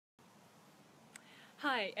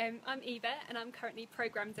Hi, I'm Eva and I'm currently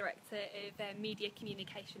Programme Director of Media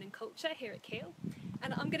Communication and Culture here at Keele,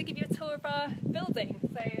 and I'm going to give you a tour of our building,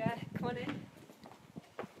 so come on in.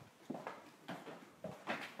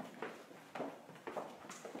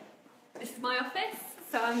 This is my office,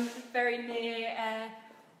 so I'm very near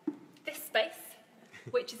this space,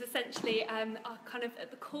 which is essentially our kind of at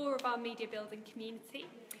the core of our media building community.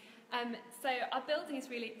 So our building is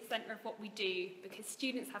really at the centre of what we do because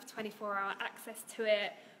students have 24-hour access to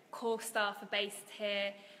it, core staff are based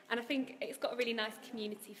here, and I think it's got a really nice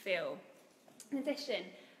community feel. In addition,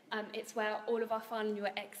 it's where all of our final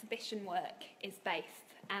year exhibition work is based,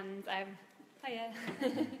 and hiya.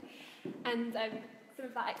 And some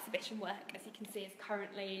of that exhibition work, as you can see, is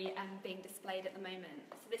currently being displayed at the moment.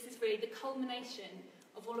 So this is really the culmination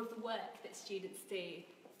of all of the work that students do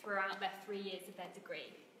throughout their 3 years of their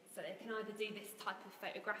degree. So they can either do this type of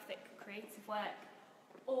photographic creative work,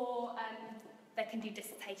 or they can do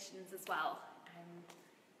dissertations as well.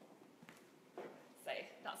 So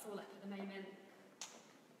that's all up at the moment.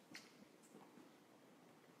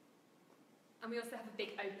 And we also have a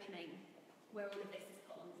big opening where all of this is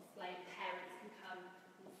put on display and parents can come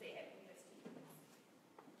and see it with their students.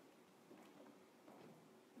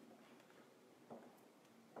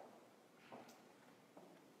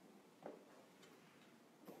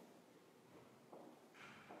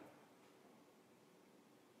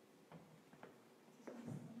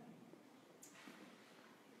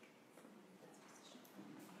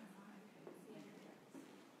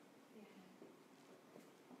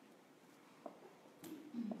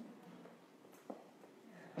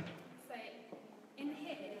 So in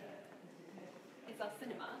here is our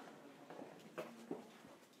cinema,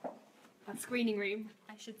 our screening room,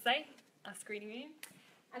 I should say, our screening room.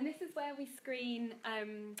 And this is where we screen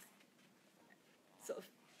sort of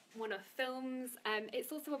one-off films.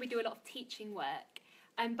 It's also where we do a lot of teaching work.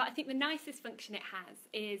 But I think the nicest function it has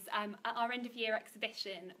is at our end-of-year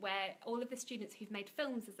exhibition, where all of the students who've made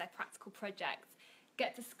films as their practical projects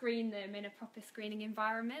get to screen them in a proper screening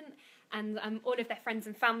environment, and all of their friends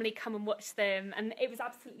and family come and watch them, and it was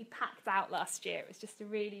absolutely packed out last year. It was just a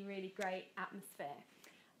really, really great atmosphere.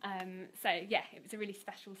 So yeah, it was a really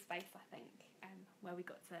special space, I think, where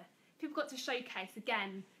people got to showcase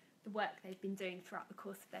again the work they've been doing throughout the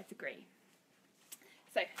course of their degree.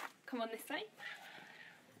 So come on this way.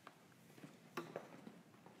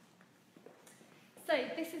 So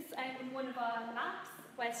this is one of our labs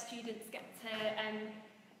where students get to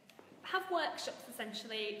have workshops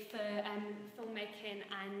essentially for filmmaking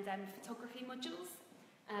and photography modules,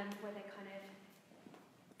 where they kind of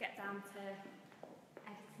get down to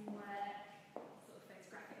editing work, sort of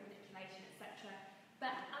photographic manipulation, etc.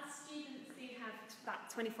 But as students do have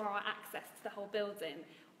that 24-hour access to the whole building,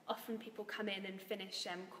 often people come in and finish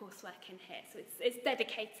coursework in here. So it's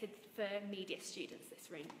dedicated for media students,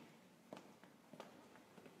 this room.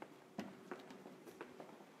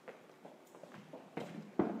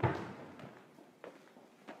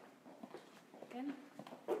 Again,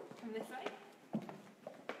 from this way.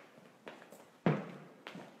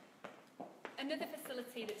 Another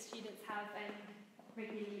facility that students have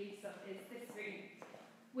regular use of is this room,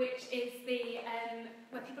 which is the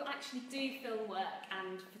where people actually do film work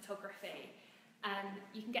and photography.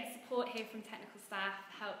 You can get support here from technical staff,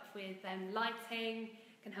 help with lighting,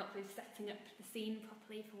 can help with setting up the scene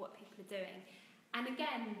properly for what people are doing. And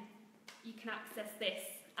again, you can access this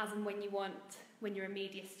as and when you want when you're a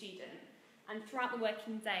media student. And throughout the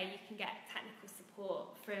working day, you can get technical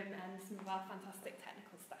support from some of our fantastic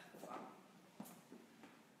technical staff as well.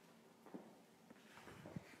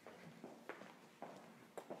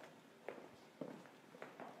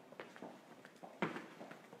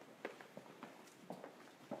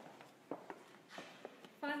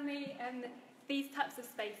 Finally, these types of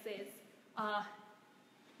spaces are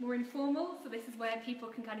more informal, so this is where people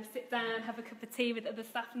can kind of sit down, have a cup of tea with other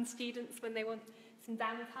staff and students when they want some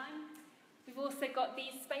downtime. We've also got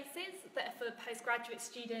these spaces that are for postgraduate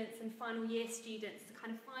students and final year students to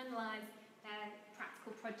kind of finalise their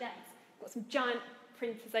practical projects. We've got some giant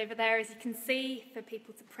printers over there, as you can see, for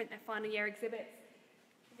people to print their final year exhibits.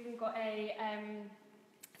 We've even got a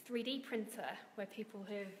 3D printer where people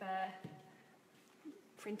have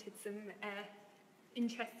printed some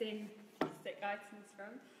interesting plastic items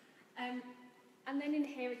from. And then in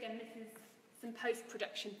here again, this is some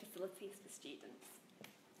post-production facilities for students.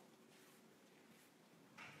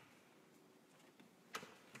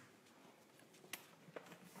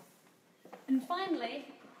 And finally,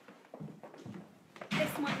 this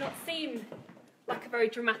might not seem like a very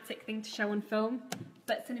dramatic thing to show on film,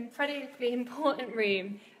 but it's an incredibly important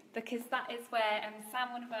room because that is where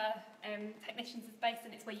Sam, one of our technicians, is based,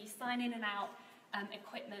 and it's where you sign in and out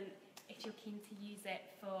equipment if you're keen to use it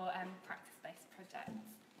for practice-based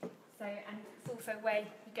projects. So, and it's also where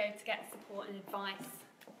you go to get support and advice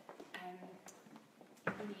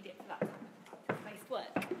if you need it for that type of practice-based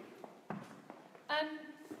work. I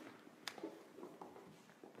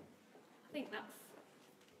think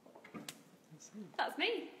that's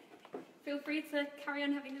me. Feel free to carry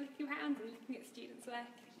on having a look around and looking at students' work.